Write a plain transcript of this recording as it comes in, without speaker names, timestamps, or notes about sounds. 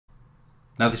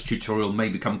Now this tutorial may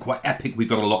become quite epic, we've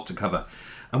got a lot to cover.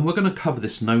 And we're going to cover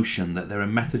this notion that there are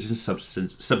methods and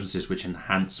substances which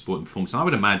enhance sport performance. And I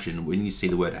would imagine when you see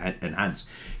the word enhance,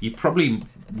 you probably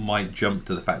might jump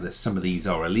to the fact that some of these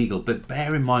are illegal, but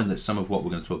bear in mind that some of what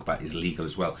we're going to talk about is legal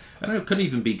as well. And it could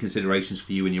even be considerations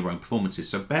for you in your own performances,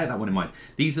 so bear that one in mind.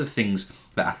 These are the things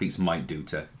that athletes might do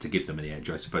to give them the edge,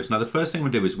 I suppose. Now, the first thing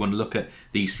we'll do is we'll look at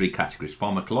these three categories.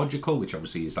 Pharmacological, which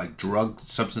obviously is like drug,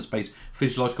 substance-based,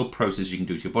 physiological processes you can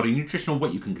do to your body, nutritional,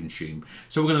 what you can consume.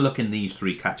 So we're going to look in these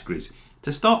three categories.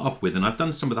 To start off with, and I've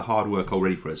done some of the hard work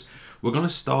already for us, we're going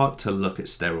to start to look at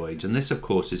steroids. And this, of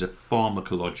course, is a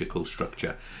pharmacological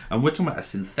structure. And we're talking about a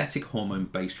synthetic hormone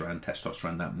based around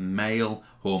testosterone, that male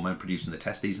hormone produced in the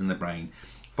testes and the brain,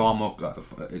 far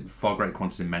greater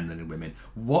quantities in men than in women.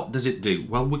 What does it do?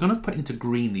 Well, we're going to put into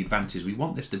green the advantages. We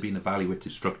want this to be an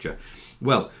evaluative structure.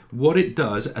 Well, what it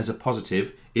does as a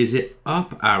positive is it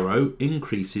up arrow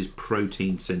increases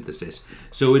protein synthesis.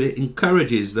 So it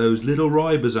encourages those little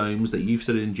ribosomes that you've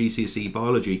studied in GCSE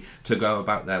biology to go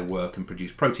about their work and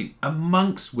produce protein,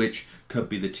 amongst which could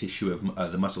be the tissue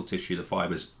of the muscle tissue, the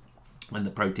fibers, and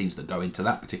the proteins that go into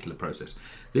that particular process.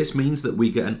 This means that we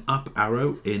get an up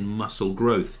arrow in muscle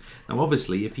growth. Now,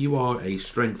 obviously, if you are a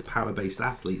strength power-based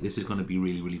athlete, this is going to be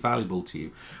really, really valuable to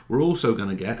you. We're also going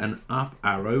to get an up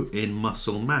arrow in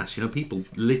muscle mass. You know, people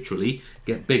literally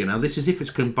get bigger. Now, this is if it's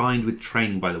combined with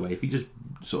training, by the way. If you just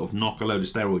sort of knock a load of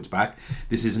steroids back,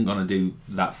 this isn't going to do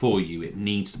that for you. It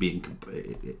needs to be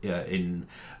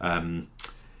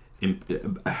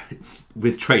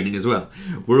with training as well.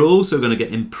 We're also going to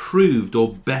get improved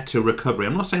or better recovery.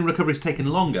 I'm not saying recovery is taking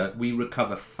longer, we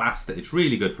recover faster. It's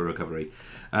really good for recovery.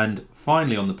 And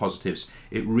finally, on the positives,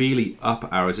 it really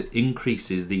up arrows, it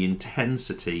increases the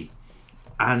intensity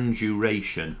and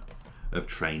duration of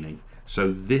training.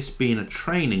 So this being a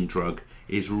training drug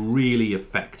is really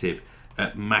effective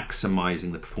at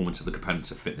maximising the performance of the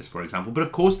components of fitness, for example. But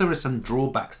of course there are some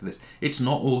drawbacks to this. It's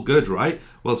not all good, right?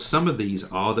 Well, some of these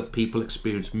are that people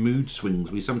experience mood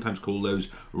swings. We sometimes call those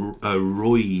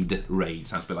roid rage.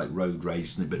 Sounds a bit like road rage,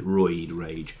 isn't it? But roid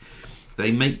rage.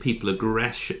 They make people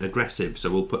aggressive,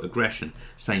 so we'll put aggression,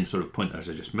 same sort of point as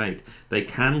I just made. They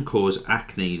can cause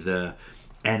acne, the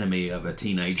enemy of a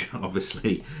teenager,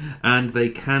 obviously, and they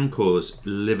can cause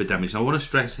liver damage. Now, I want to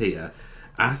stress here,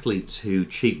 athletes who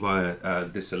cheat via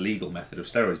this illegal method of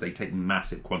steroids, they take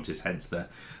massive quantities, hence the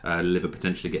liver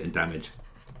potentially getting damaged,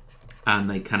 and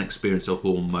they can experience a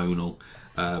hormonal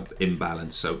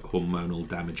imbalance, so hormonal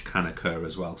damage can occur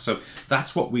as well. So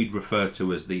that's what we'd refer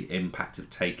to as the impact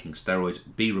of taking steroids.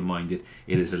 Be reminded,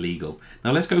 it is illegal.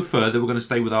 Now let's go further. We're going to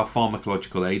stay with our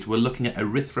pharmacological aids. We're looking at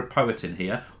erythropoietin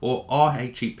here, or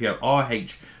RH-EPO.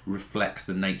 RH reflects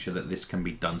the nature that this can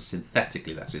be done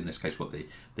synthetically. That's in this case what the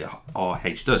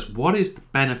RH does. What is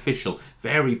beneficial?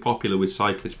 Very popular with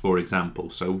cyclists, for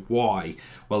example. So why?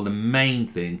 Well, the main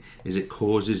thing is it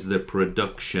causes the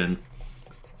production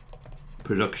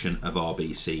of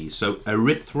RBCs. So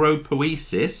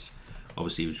erythropoiesis,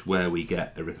 obviously, which is where we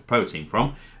get erythropoietin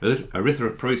from.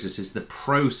 Erythropoiesis is the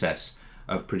process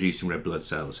of producing red blood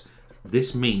cells.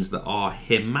 This means that our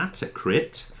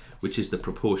hematocrit, which is the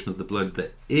proportion of the blood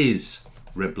that is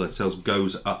red blood cells,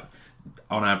 goes up.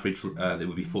 On average, there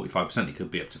would be 45%. It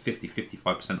could be up to 50,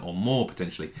 55% or more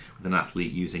potentially with an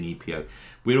athlete using EPO.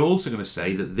 We're also going to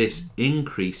say that this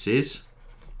increases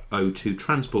O2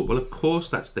 transport. Well, of course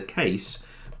that's the case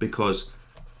because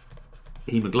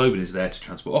hemoglobin is there to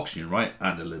transport oxygen, right?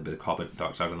 And a little bit of carbon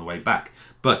dioxide on the way back.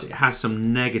 But it has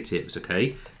some negatives,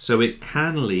 okay? So it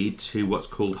can lead to what's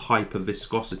called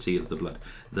hyperviscosity of the blood.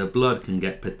 The blood can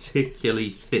get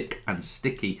particularly thick and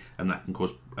sticky, and that can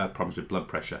cause problems with blood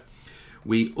pressure.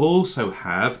 We also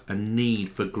have a need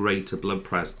for greater blood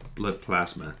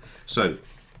plasma. So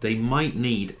they might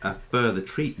need a further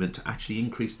treatment to actually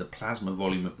increase the plasma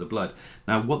volume of the blood.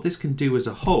 Now, what this can do as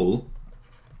a whole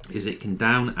is it can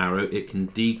down arrow, it can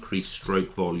decrease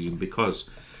stroke volume because,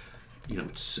 you know,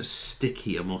 it's a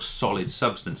sticky, a more solid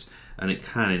substance, and it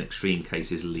can, in extreme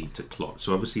cases, lead to clot.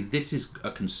 So obviously this is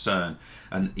a concern,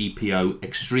 and EPO,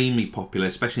 extremely popular,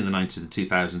 especially in the 90s and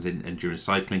 2000s in endurance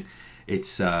cycling. It's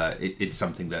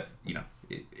something that, you know,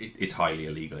 it's highly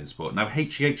illegal in sport. Now,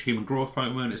 HGH, human growth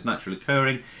hormone, is naturally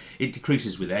occurring. It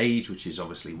decreases with age, which is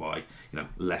obviously why, you know,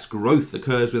 less growth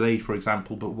occurs with age, for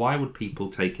example. But why would people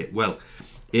take it? Well,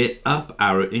 It up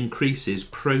arrow increases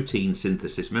protein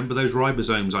synthesis. Remember those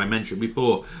ribosomes I mentioned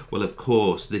before? Well, of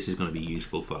course, this is going to be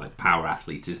useful for like power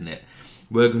athletes, isn't it?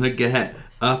 We're going to get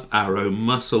up arrow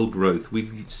muscle growth.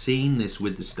 We've seen this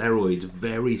with the steroids,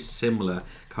 very similar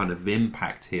kind of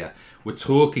impact here. We're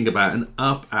talking about an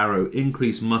up arrow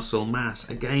increased muscle mass.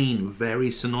 Again,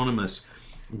 very synonymous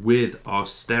with our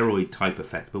steroid type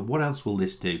effect. But what else will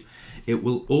this do? It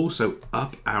will also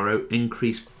up arrow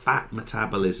increase fat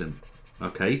metabolism.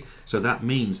 Okay, so that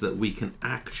means that we can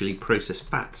actually process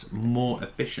fats more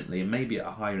efficiently and maybe at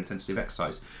a higher intensity of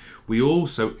exercise. We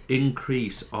also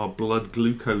increase our blood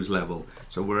glucose level,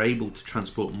 so we're able to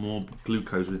transport more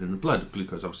glucose within the blood.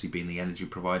 Glucose obviously being the energy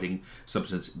providing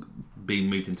substance being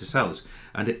moved into cells,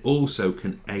 and it also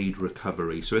can aid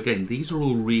recovery. So again, these are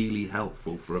all really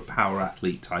helpful for a power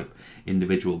athlete type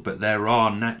individual, but there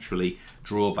are naturally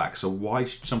drawbacks. So why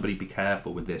should somebody be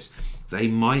careful with this? They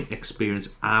might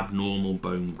experience abnormal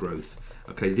bone growth.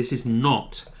 Okay, this is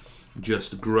not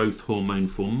just growth hormone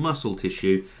for muscle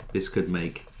tissue. This could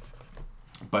make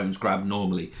bones grow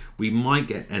abnormally. We might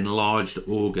get enlarged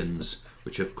organs,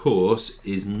 which of course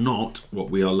is not what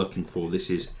we are looking for. This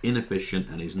is inefficient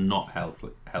and is not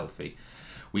healthy.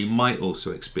 We might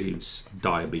also experience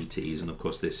diabetes, and of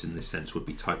course this in this sense would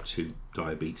be type 2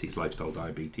 diabetes, lifestyle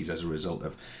diabetes, as a result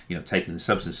of taking the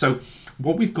substance. So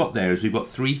what we've got there is we've got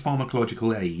 3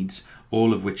 pharmacological aids,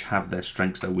 all of which have their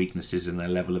strengths, their weaknesses, and their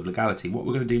level of legality. What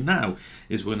we're going to do now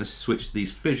is we're going to switch to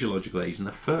these physiological aids, and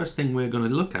the first thing we're going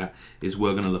to look at is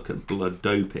we're going to look at blood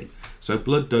doping. So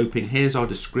blood doping, here's our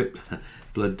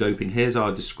here's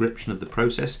our description of the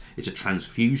process. It's a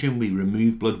transfusion. We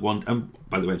remove blood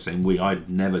by the way, I'm saying I'd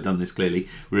never done this clearly.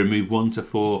 We remove 1 to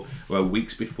 4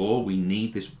 weeks before. We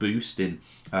need this boost in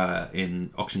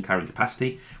oxygen carrying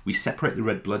capacity. We separate the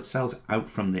red blood cells out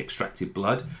from the extracted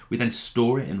blood. We then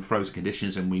store it in frozen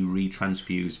conditions and we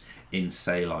retransfuse in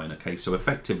saline. Okay, so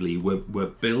effectively we're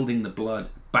building the blood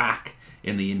back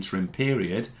in the interim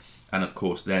period. And of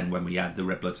course, then when we add the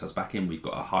red blood cells back in, we've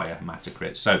got a higher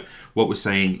hematocrit. So what we're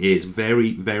saying is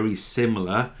very, very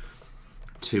similar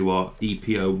to our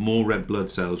EPO, more red blood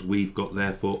cells. We've got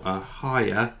therefore a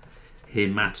higher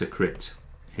hematocrit.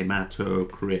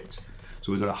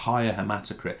 So we've got a higher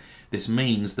hematocrit. This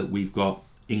means that we've got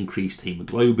increased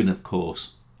hemoglobin, of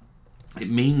course. It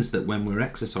means that when we're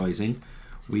exercising,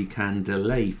 we can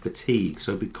delay fatigue.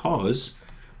 So because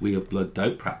we have blood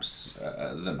dope, perhaps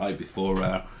the night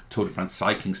before Tour de France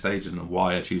cycling stage, I don't know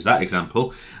why I choose that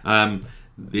example,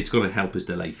 it's going to help us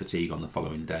delay fatigue on the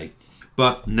following day.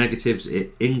 But negatives,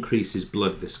 it increases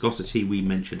blood viscosity. We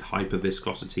mentioned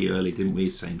hyperviscosity earlier, didn't we?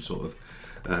 Same sort of,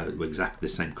 exactly the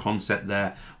same concept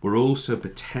there. We're also,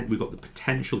 we've got the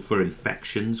potential for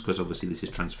infections, because obviously this is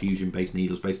transfusion-based,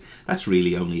 needles-based. That's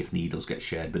really only if needles get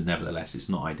shared, but nevertheless, it's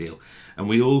not ideal. And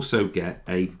we also get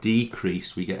a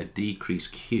decreased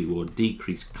Q, or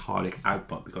decreased cardiac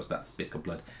output, because that thicker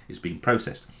blood is being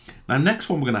processed. Now, next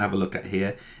one we're going to have a look at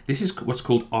here, this is what's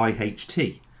called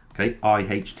IHT. Okay,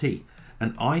 IHT.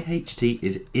 And IHT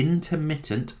is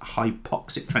intermittent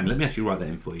hypoxic training. Let me actually write that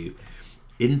in for you.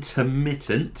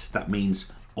 Intermittent, that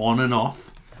means on and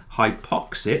off.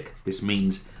 Hypoxic, this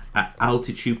means at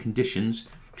altitude conditions,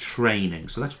 training.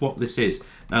 So that's what this is.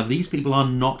 Now, these people are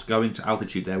not going to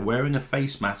altitude. They're wearing a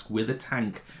face mask with a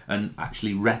tank and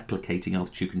actually replicating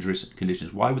altitude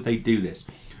conditions. Why would they do this?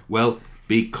 Well,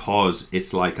 because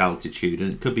it's like altitude,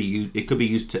 and it could be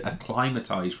used to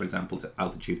acclimatize, for example, to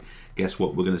altitude. Guess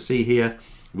what we're going to see here?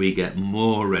 We get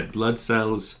more red blood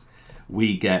cells.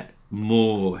 We get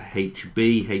more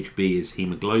HB. HB is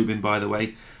hemoglobin, by the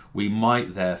way. We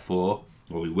might therefore,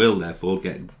 or we will therefore,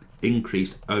 get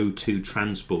increased O2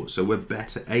 transport. So we're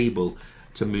better able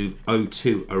to move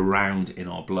O2 around in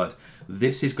our blood.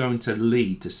 This is going to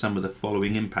lead to some of the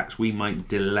following impacts. We might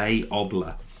delay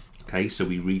obla. Okay, so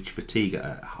we reach fatigue at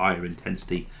a higher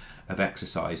intensity of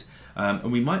exercise.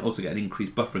 And we might also get an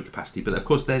increased buffering capacity, but of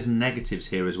course there's negatives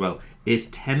here as well. It's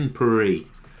temporary,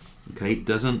 okay, it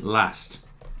doesn't last.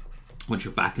 Once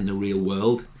you're back in the real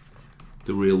world,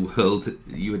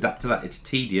 you adapt to that. It's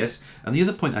tedious. And the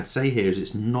other point I'd say here is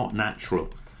it's not natural.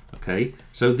 Okay,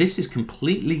 so this is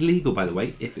completely legal, by the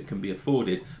way, if it can be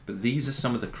afforded, but these are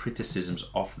some of the criticisms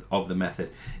of the method.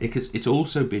 It's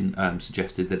also been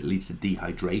suggested that it leads to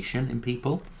dehydration in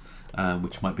people,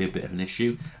 which might be a bit of an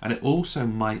issue, and it also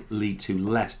might lead to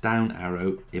less down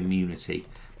arrow immunity.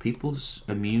 People's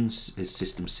immune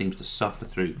system seems to suffer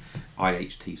through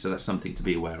IHT, so that's something to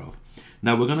be aware of.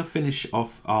 Now we're going to finish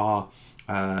off our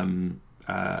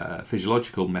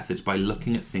physiological methods by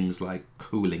looking at things like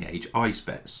cooling age, ice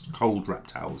vests, cold wrap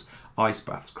towels, ice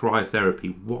baths,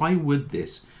 cryotherapy. Why would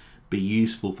this be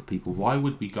useful for people? Why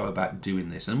would we go about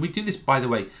doing this? And we do this, by the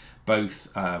way,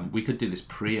 both, we could do this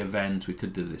pre-event, we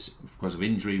could do this because of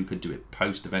injury, we could do it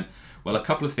post-event. Well, a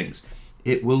couple of things.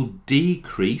 It will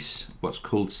decrease what's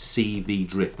called CV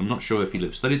drift. I'm not sure if you'll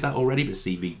have studied that already, but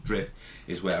CV drift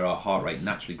is where our heart rate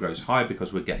naturally grows higher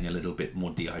because we're getting a little bit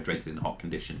more dehydrated in hot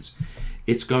conditions.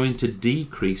 It's going to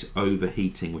decrease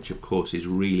overheating, which of course is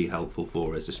really helpful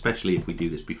for us, especially if we do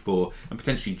this before and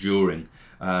potentially during.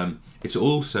 It's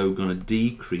also going to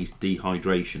decrease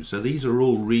dehydration. So these are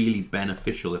all really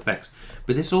beneficial effects.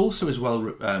 But this also as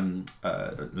well,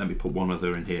 let me put one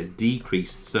other in here,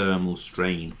 decreased thermal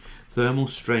strain. Thermal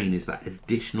strain is that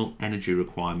additional energy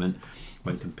requirement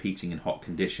when competing in hot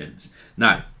conditions.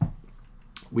 Now,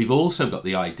 we've also got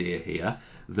the idea here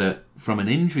that from an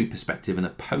injury perspective and a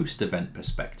post-event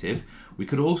perspective, we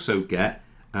could also get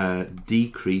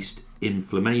decreased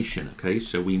inflammation. Okay,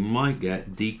 so we might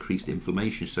get decreased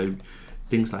inflammation. So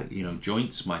things like, you know,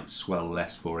 joints might swell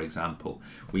less, for example.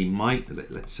 We might,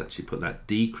 let's actually put that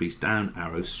decrease down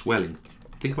arrow, swelling.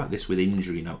 Think about this with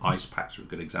injury, you know, ice packs are a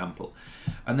good example.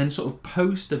 And then sort of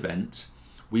post-event,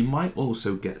 we might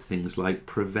also get things like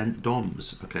prevent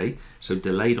DOMS, okay? So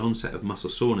delayed onset of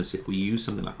muscle soreness. If we use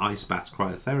something like ice baths,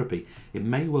 cryotherapy, it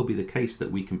may well be the case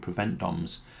that we can prevent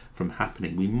DOMS from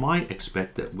happening. We might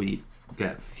expect that we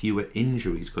get fewer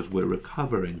injuries because we're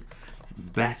recovering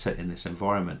better in this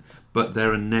environment. But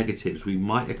there are negatives. We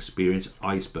might experience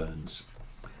ice burns.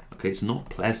 Okay, it's not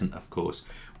pleasant, of course.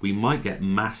 We might get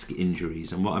mask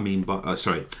injuries, and what I mean by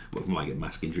we might get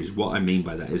mask injuries. What I mean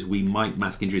by that is we might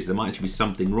mask injuries. There might actually be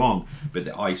something wrong, but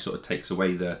the ice sort of takes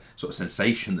away the sort of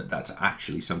sensation that that's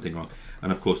actually something wrong.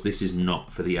 And of course, this is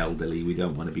not for the elderly. We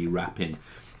don't want to be wrapping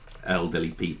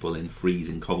elderly people in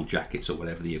freezing cold jackets or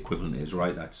whatever the equivalent is,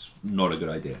 right? That's not a good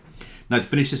idea. Now, to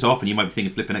finish this off, and you might be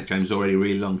thinking, flipping heck, James, already a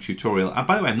really long tutorial.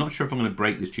 By the way, I'm not sure if I'm going to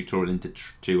break this tutorial into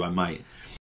two. I might.